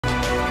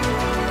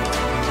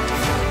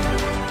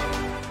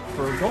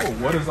goal?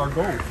 What is our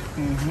goal?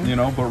 You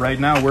know, but right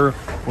now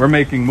we're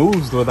making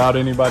moves without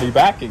anybody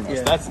backing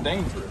us. That's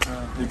dangerous.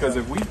 Because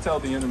if we tell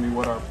the enemy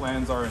what our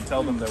plans are and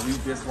tell them that we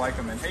dislike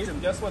them and hate them,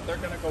 guess what? They're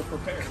going to go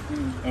prepare.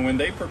 And when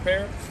they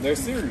prepare, they're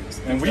serious.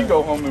 And we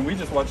go home and we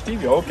just watch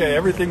TV. Okay,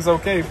 everything's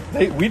okay.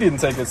 We didn't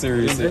take it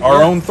seriously.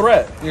 Our own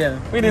threat.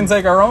 We didn't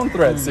take our own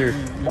threat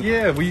seriously.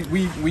 We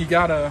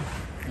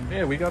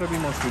gotta be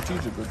more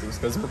strategic with this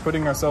because we're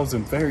putting ourselves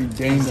in very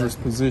dangerous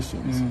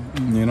positions.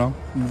 You know?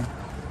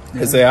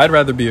 I say I'd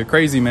rather be a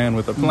crazy man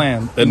with a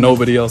plan that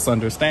nobody else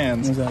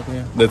understands,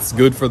 that's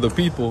good for the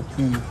people,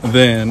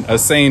 than a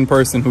sane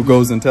person who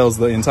goes and tells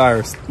the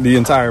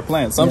entire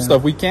plan. Some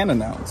stuff we can't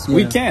announce.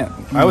 We can't.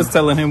 I was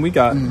telling him we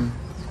got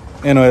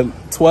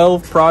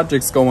 12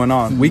 projects going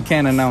on. We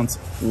can't announce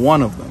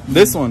one of them.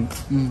 This one,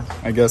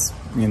 I guess,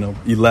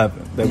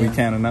 11 that we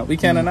can't announce. We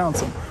can't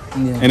announce them.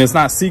 And it's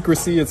not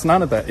secrecy. It's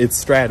none of that. It's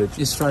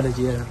strategy. It's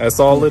strategy. That's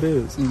all it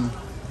is.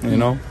 You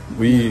know,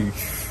 we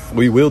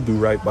will do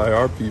right by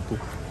our people.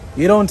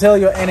 You don't tell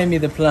your enemy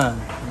the plan,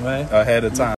 right? Ahead of time.